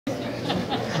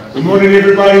Good morning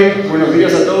everybody, buenos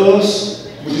días a todos,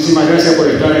 muchísimas gracias por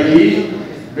estar aquí,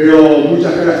 veo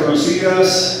muchas caras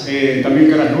conocidas,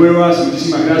 también caras nuevas,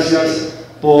 muchísimas gracias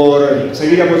por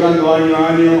seguir apoyando año a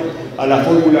año a la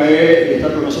Fórmula E y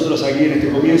estar con nosotros aquí en este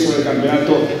comienzo del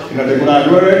campeonato en la temporada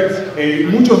 9.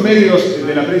 Muchos medios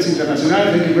de la prensa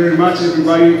internacional, thank you very much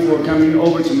everybody for coming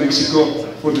over to Mexico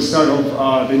for the start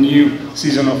of the new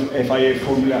season of FIA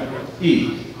Formula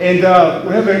E. And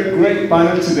we have a great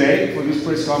panel today for this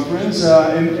press conference,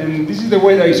 and this is the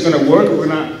way that it's going to work. We're going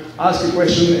to ask a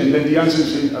question and then the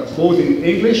answers both in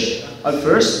English at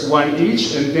first, one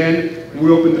each, and then we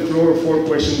open the floor for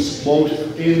questions both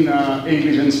in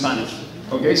English and Spanish.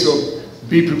 Okay, so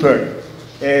be prepared.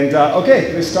 And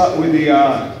okay, let's start with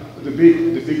the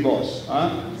big boss,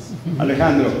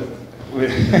 Alejandro.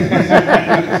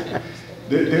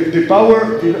 The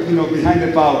power, you know, behind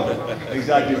the power,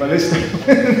 exactly. But let's start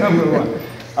with number one.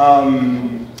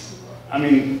 I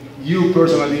mean, you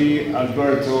personally,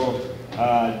 Alberto,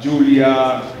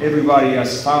 Julia, everybody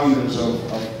as founders of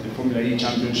the Formula E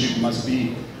Championship must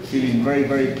be feeling very,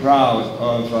 very proud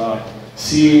of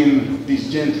seeing this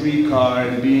Gen 3 car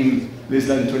and being less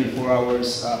than 24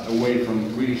 hours away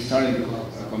from really starting the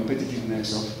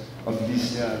competitiveness of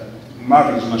this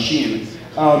marvelous machine.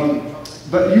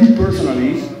 But you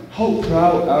personally, how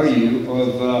proud are you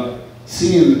of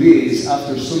seeing this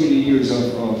after so many years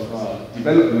of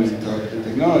development of the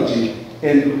technology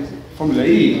and Formula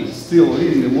E still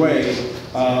leading the way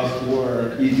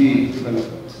for EV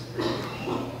development?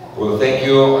 Well, thank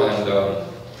you, and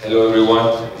hello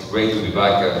everyone. It's great to be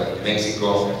back in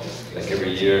Mexico, like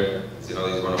every year. You know,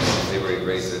 it's one of my favorite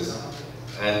races.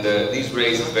 And this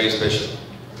race is very special.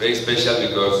 Very special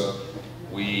because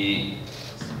we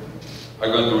are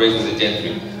going to race with the Gen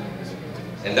 3.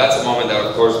 And that's a moment that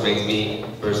of course makes me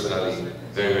personally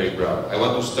very, very proud. I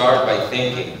want to start by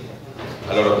thanking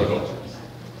a lot of people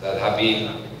that have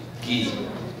been key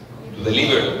to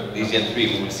deliver this Gen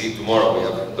 3. We will see tomorrow. We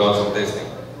have done some testing.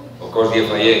 Of course the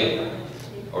FIA,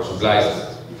 our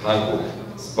suppliers,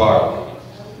 Hankook, Spark,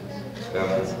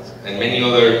 and many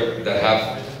others that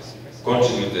have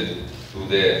contributed to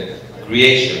the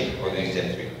creation of this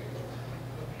Gen 3.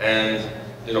 And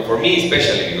you know, for me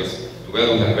especially, because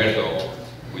together with Alberto,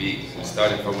 we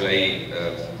started Formula E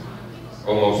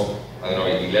almost, I don't know,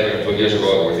 11 or 12 years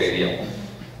ago was the idea.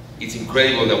 It's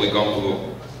incredible that we come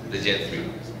to the Gen 3.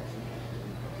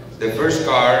 The first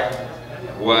car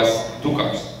was 2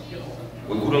 cars.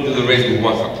 We couldn't do the race with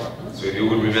 1 car. So if you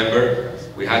will remember,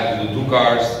 we had to do 2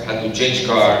 cars, had to change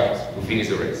car to finish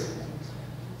the race.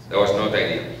 That was not the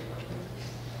idea.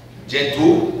 Gen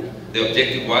 2, the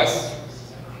objective was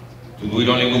to do it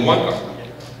only with 1 car.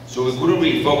 So we couldn't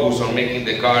really focus on making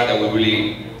the car that we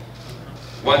really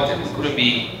wanted. We couldn't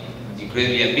be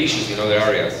incredibly ambitious in other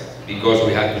areas because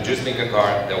we had to just make a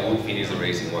car that would finish the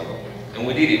race in 1 go. And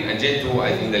we did it. And Gen 2,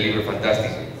 I think, delivered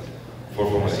fantastically for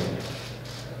Formula E.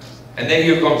 And then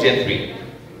here comes Gen 3.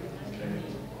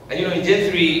 And you know, in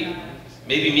Gen 3,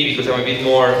 maybe me, because I'm a bit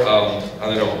more, I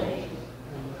don't know,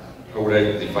 how would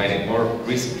I define it, more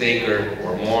risk taker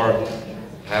or more,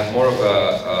 have more of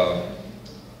a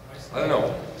I don't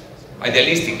know,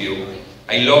 idealistic view.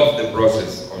 I love the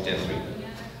process of Gen 3.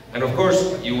 And of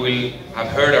course, you will have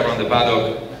heard around the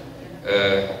paddock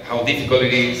how difficult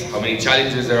it is, how many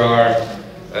challenges there are.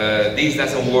 This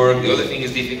doesn't work, the other thing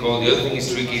is difficult, the other thing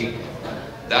is tricky.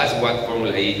 That's what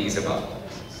Formula E is about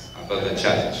the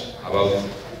challenge, about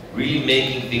really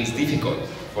making things difficult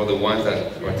for the ones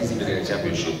that participate in the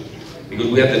championship. Because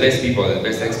we have the best people, the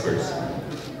best experts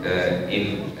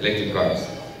in electric cars.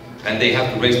 And they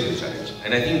have to race to the challenge.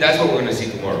 And I think that's what we're going to see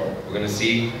tomorrow. We're going to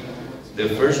see the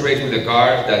first race with a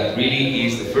car that really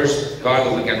is the first car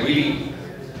that we can really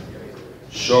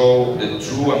show the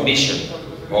true ambition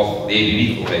of the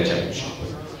ABB Formula Championship.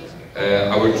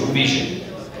 Our true vision.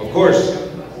 Of course,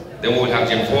 then we will have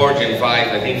Gen 4, Gen 5.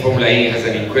 I think Formula E has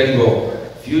an incredible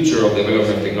future of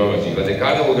development technology. But the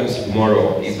car that we're going to see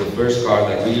tomorrow is the first car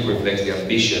that really reflects the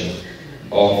ambition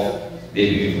of the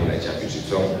ABB Formula Championship.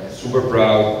 So, super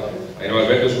proud. I know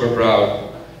Alberto's super proud.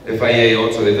 FIA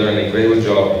also, they've done an incredible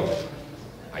job.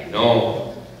 I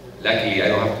know, luckily I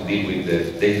don't have to deal with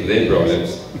the day-to-day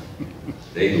problems.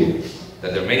 They do.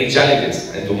 That there are many challenges,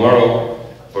 and tomorrow,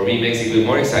 for me, makes it even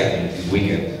more exciting this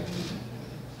weekend.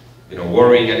 You know,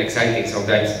 worrying and exciting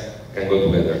sometimes can go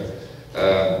together.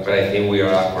 But I think we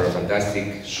are up for a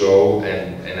fantastic show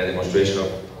and a demonstration of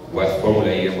what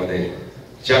Formula E and what the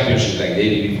championship, like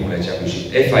the ABB Formula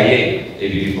Championship, FIA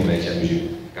ABB Formula Championship,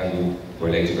 can do for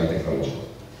electrical technology.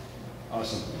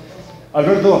 Awesome.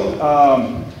 Alberto,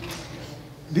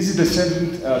 This is the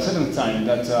seventh time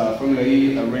that Formula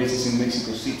E races in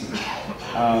Mexico City.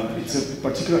 It's a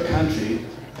particular country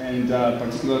and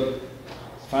particular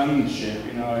fanship,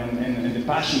 you know, and the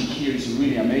passion here is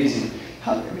really amazing.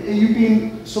 You've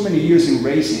been so many years in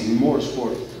racing, in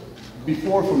motorsport,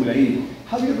 before Formula E.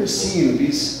 Have you ever seen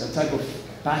this type of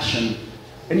passion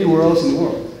anywhere else in the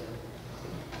world?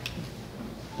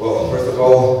 Well, first of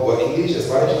all, what, English,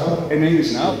 Spanish now? In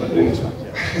English now, but in English now,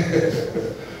 yeah.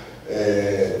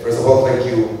 First of all, thank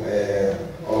you,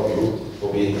 all of you,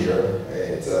 for being here.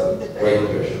 It's a great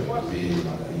pleasure to be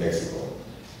in Mexico.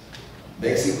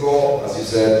 Mexico, as you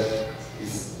said,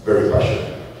 is very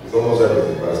passionate with almost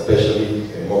everything, but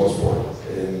especially in motorsport.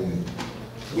 And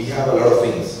we have a lot of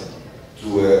things to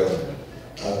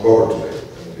uncover today.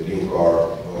 The new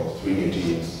car, you know, 3 new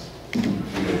teams, 3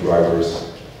 new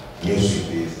drivers, new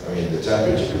cities. I mean, the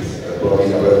championship is probably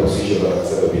in a better position than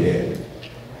it's ever been in.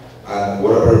 And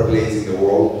what a better place in the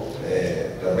world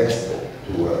than Mexico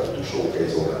to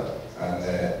showcase all that. And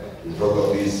in front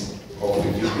of these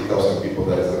hopefully 50,000 people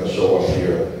that is going to show up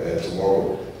here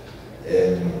tomorrow,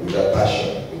 with that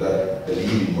passion, with that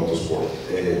belief in motorsport.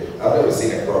 I've never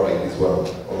seen a crowd like this one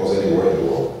almost anywhere in the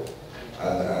world.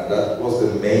 And that was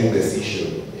the main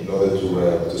decision in order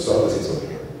to start the season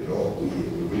here. You know, we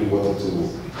really wanted to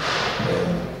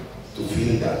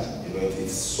feel that. You know,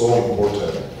 it's so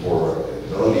important for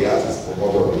not only us, for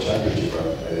motor the championship, but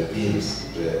the teams,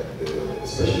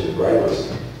 especially the drivers,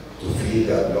 to feel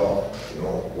that love. You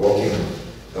know, walking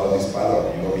down this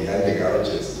paddock, you know, behind the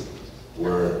garages,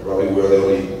 where probably we're the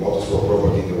only motorsport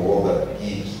property in the world that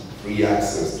gives free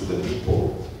access to the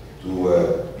people to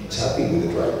be chatting with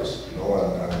the drivers, you know,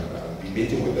 and be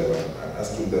meeting with them and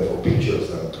asking them for pictures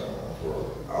and for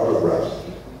autographs.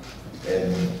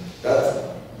 And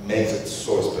that makes it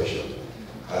so special.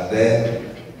 And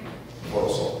then,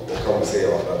 also, what can we say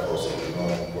about that also? You know,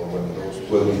 when those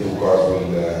 22 cars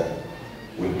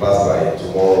will pass by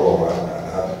tomorrow and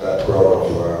have that crowd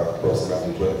of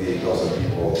approximately 28,000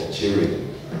 people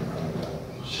cheering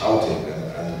and shouting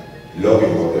and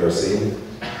loving what they're seeing,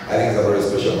 I think it's a very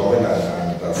special moment,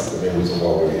 and that's the main reason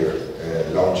why we're here,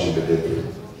 launching the debut.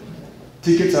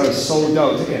 Tickets are sold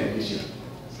out again this year.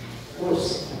 Of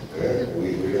course,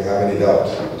 we didn't have any doubt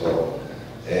at all.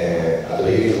 At the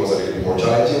beginning it was a little bit more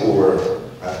challenging. We were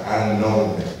an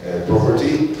unknown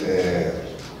property.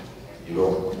 You know,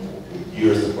 with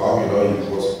years to come, you know, it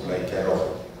was like kind of,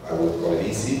 I would call it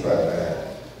easy, but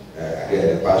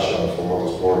again, the passion for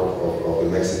motorsport of the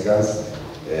Mexicans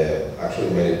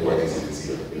actually made it quite easy this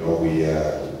year. You know,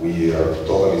 we are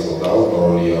totally sold out, not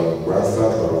only on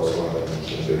grandstands, but also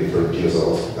in the different tiers of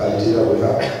hospitality that we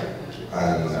have.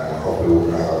 And hopefully we're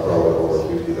going to have a crowd of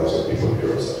over 50,000 people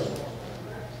here. So.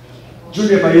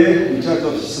 Julia Padin, in charge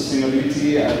of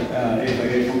sustainability at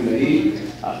E-Prix Formula E.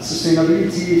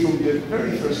 Sustainability from the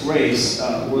very first race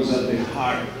was at the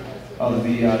heart of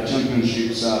the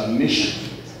championship's mission.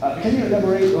 Can you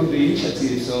elaborate on the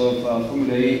initiatives of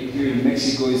Formula E here in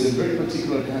Mexico? It's a very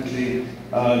particular country,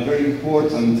 very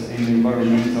important in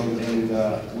environmental and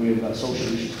with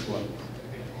social issues as well.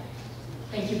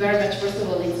 Thank you very much. First of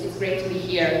all, it's great to be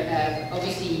here.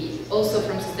 Obviously, also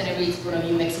from sustainability point of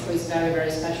view, Mexico is very,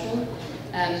 very special.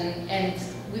 And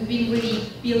we've been really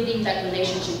building that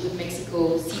relationship with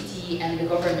Mexico City and the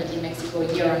government in Mexico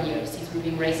year on year, since we've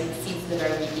been racing since the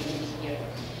very beginning here.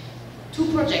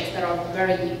 2 projects that are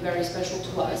very, very special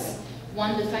to us.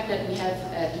 One, the fact that we have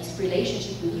this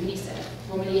relationship with UNICEF.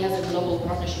 Formally has a global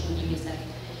partnership with UNICEF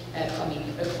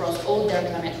across all their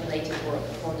climate-related work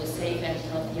for the Safe and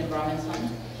Healthy Environment Fund.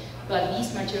 But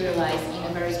these materialize in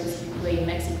a very specific way in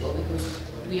Mexico because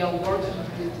we are working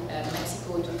with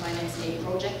Mexico to finance a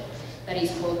project that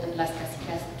is called Las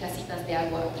Casitas de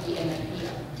Agua y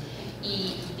Energía.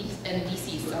 And this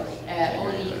is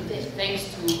only thanks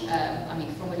to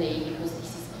Formula E, because this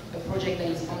is a project that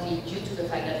is only due to the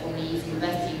fact that Formula E is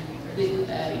investing with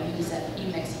UNICEF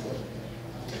in Mexico.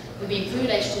 We've been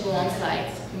privileged to go on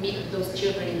site, meet those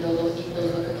children in those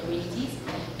local communities,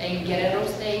 in Guerrero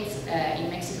State, in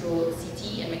Mexico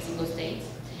City and Mexico State.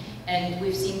 And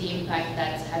we've seen the impact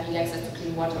that having access to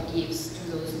clean water gives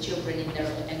to those children in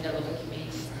their local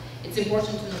communities. It's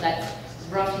important to know that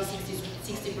roughly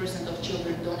 60% of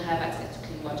children don't have access to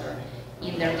clean water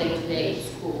in their day-to-day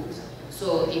schools.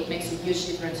 So it makes a huge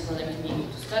difference for them to be able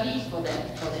to study, for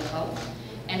their health,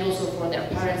 and also for their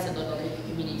parents and the local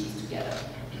communities together.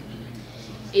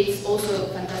 It's also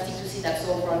fantastic to see that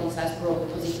so far this has brought a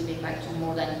positive impact to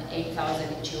more than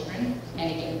 8,000 children, and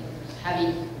again,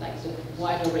 having like the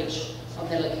wider reach of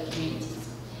the local communities.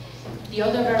 The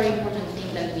other very important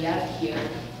thing that we have here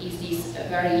is this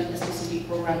very specific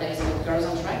program that is called Girls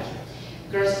on Track.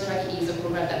 Girls in Track is a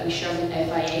program that we share with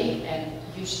FIA, and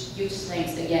huge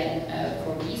thanks again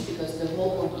for this, because the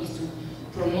whole point is to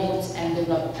promote and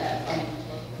develop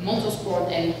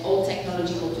motorsport and all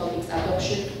technological topics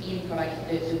adoption in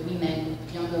the women,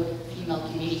 younger female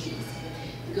communities.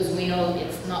 Because we know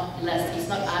it's not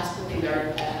as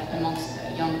popular amongst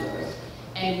young girls.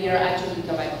 And we are actually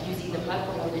using the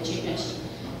platform of the championship,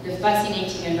 the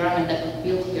fascinating environment that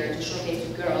we built here to showcase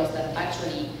to girls that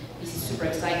actually this is super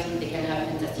exciting, they can have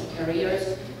fantastic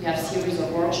careers. We have series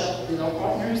of workshops with our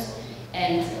partners,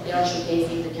 and they are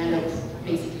showcasing the kind of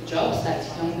basic jobs that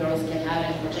young girls can have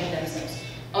and project themselves.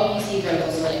 Obviously, there are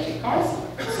also electric cars,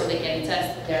 so they can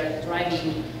test their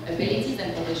driving abilities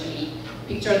and potentially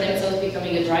picture themselves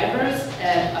becoming a drivers,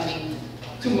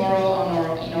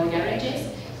 tomorrow in our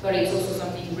garages. But it's also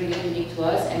something really unique to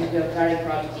us, and we are very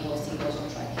proud to be hosting Girls on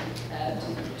Track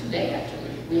today, actually.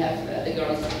 We have the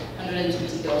girls,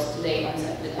 120 girls today on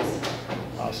set with us.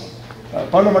 Awesome.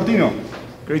 Pablo Martino,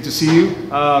 great to see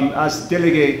you. As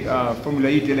delegate, Formula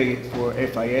E delegate for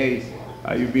FIA,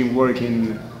 you've been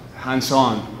working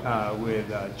hands-on with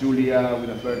Julia, with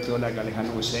Alberto, like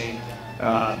Alejandro was saying,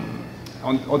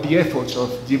 on the efforts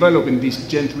of developing this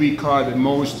Gen 3 car, the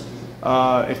most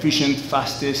efficient,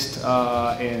 fastest,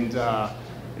 and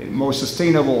most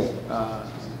sustainable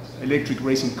electric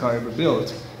racing car ever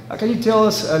built. Can you tell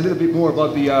us a little bit more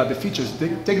about the features, the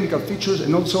technical features,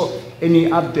 and also any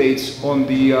updates on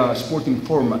the sporting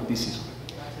format this season?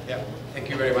 Yeah, thank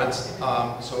you very much.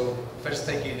 So first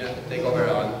take over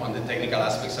on the technical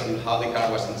aspects on how the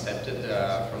car was incepted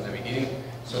from the beginning.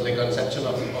 So the conception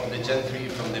of the Gen 3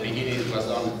 from the beginning was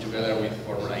done together with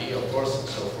Formula E, of course.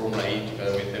 So Formula E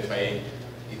together with FIA,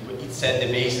 it set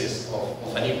the basis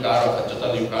of a new car, of a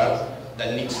total new car,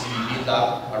 that needs to be built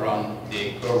up around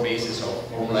the core basis of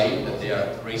Formula E that they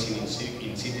are racing in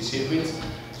city circuits.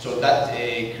 So that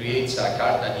creates a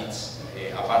car that is,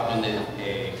 apart from the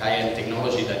high-end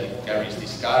technology that it carries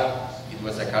this car, it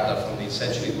was a car that from the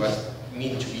inception it was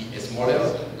meant to be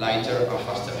smaller, lighter, and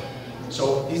faster.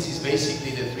 So this is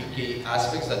basically the three key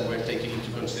aspects that were taken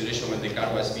into consideration when the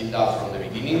car was built up from the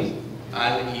beginning,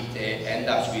 and it ends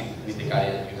up with the car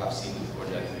that you have seen, or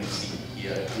that we see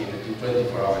here in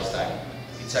 24 hours time.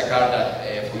 It's a car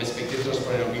that, from a spectator's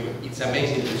point of view, it's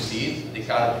amazing to see it. The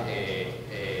car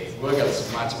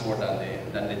wiggles much more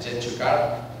than the Gen 2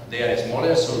 car. They are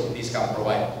smaller, so this can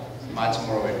provide much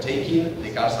more overtaking.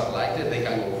 The cars are lighter, they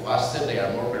can go faster, they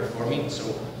are more performing.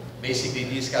 So basically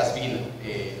this has been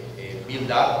built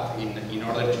up in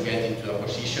order to get into a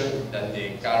position that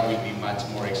the car will be much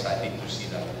more exciting to see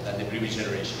than the previous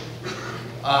generation.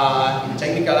 In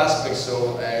technical aspects,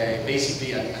 so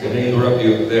basically... Can I interrupt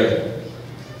you there?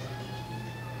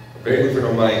 A very good friend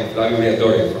of mine, Flavio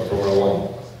Briatore from Formula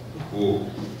 1, who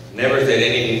never said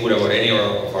anything good about any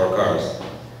of our cars.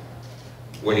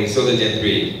 When he saw the Gen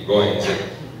 3 going, he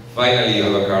said, finally you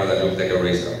have a car that looks like a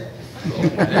race car. So.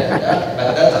 But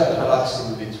that's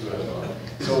absolutely true as well.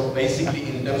 So basically,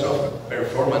 in terms of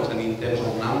performance and in terms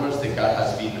of numbers, the car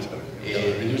has been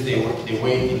reduced the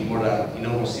weight in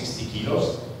almost 60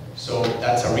 kilos. So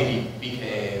that's a really big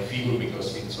figure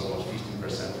because it's almost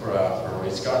 15% for a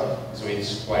race car. So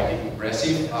it's quite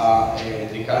impressive.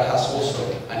 The car has also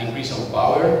an increase of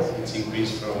power. It's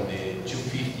increased from the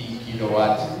 250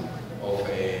 kilowatt of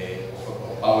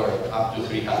power up to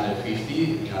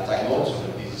 350 in attack mode.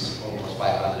 So this is almost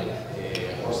 500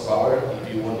 horsepower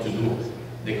if you want to do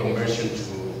the conversion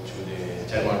to the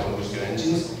thermal combustion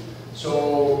engines.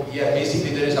 So yeah,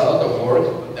 basically there is a lot of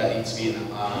work that it's been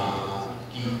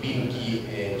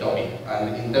key topic.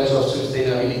 And in terms of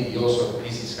sustainability also,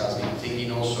 this has been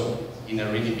taken also in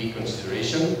a really big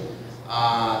consideration.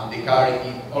 The car,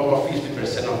 almost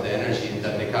 50% of the energy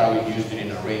that the car will use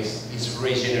during a race is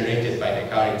regenerated by the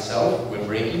car itself when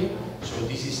braking. So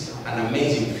this is an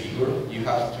amazing figure. You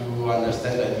have to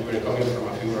understand that we were coming from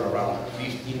a figure around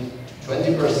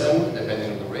 15–20%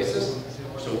 depending on the races.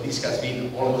 So this has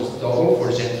been almost double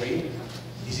for Gen 3.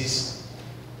 This is,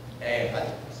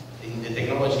 in the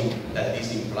technology that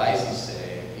this implies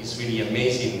is really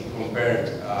amazing compared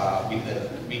with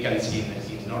what we can see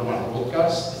in normal road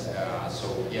cars.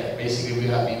 So yeah, basically we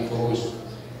have been focused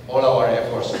all our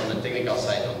efforts on the technical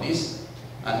side on this,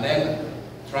 and then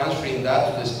transferring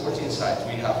that to the sporting side,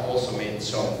 we have also made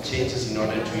some changes in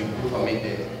order to improve and make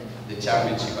the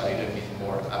championship a little bit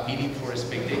more appealing for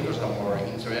spectators and more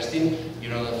interesting. You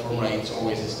know that Formula E is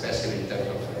always special in terms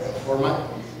of format.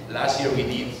 Last year we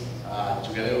did,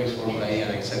 together with Formula E,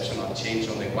 an exceptional change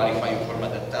on the qualifying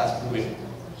format that has proven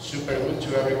super good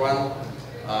to everyone.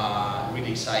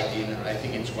 Really exciting. I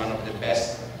think it's one of the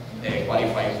best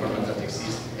qualifying formats that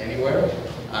exist anywhere.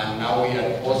 And now we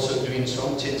are also doing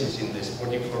some changes in the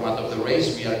sporting format of the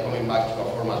race. We are coming back to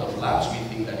a format of laps. We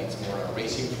think that it's more a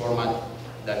racing format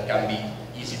that can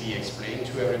be easily explained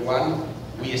to everyone.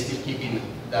 We are still keeping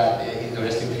that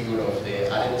interesting figure of the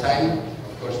added time.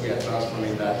 Of course, we are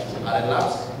transforming that to added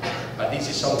laps. But this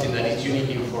is something that is unique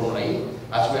in Formula E,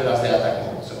 as well as the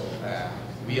attack mode. So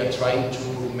we are trying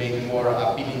to make more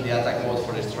appealing the attack mode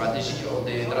for the strategy of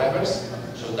the drivers.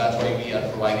 So that's why we are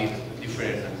providing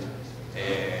different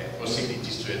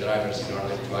possibilities to the drivers in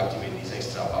order to activate this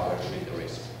extra power during the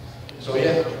race. So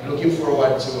yeah, looking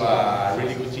forward to a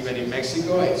really good event in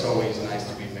Mexico. It's always nice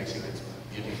to be in Mexico. It's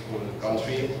a beautiful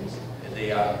country.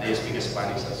 They speak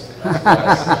Spanish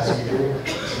as we do.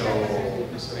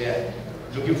 So yeah,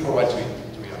 looking forward to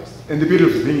it, to be honest. And the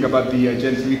beautiful thing about the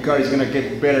Gen 3 car is going to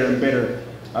get better and better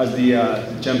as the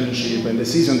championship and the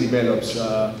season develops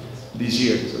this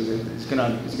year. So it's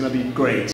gonna be great.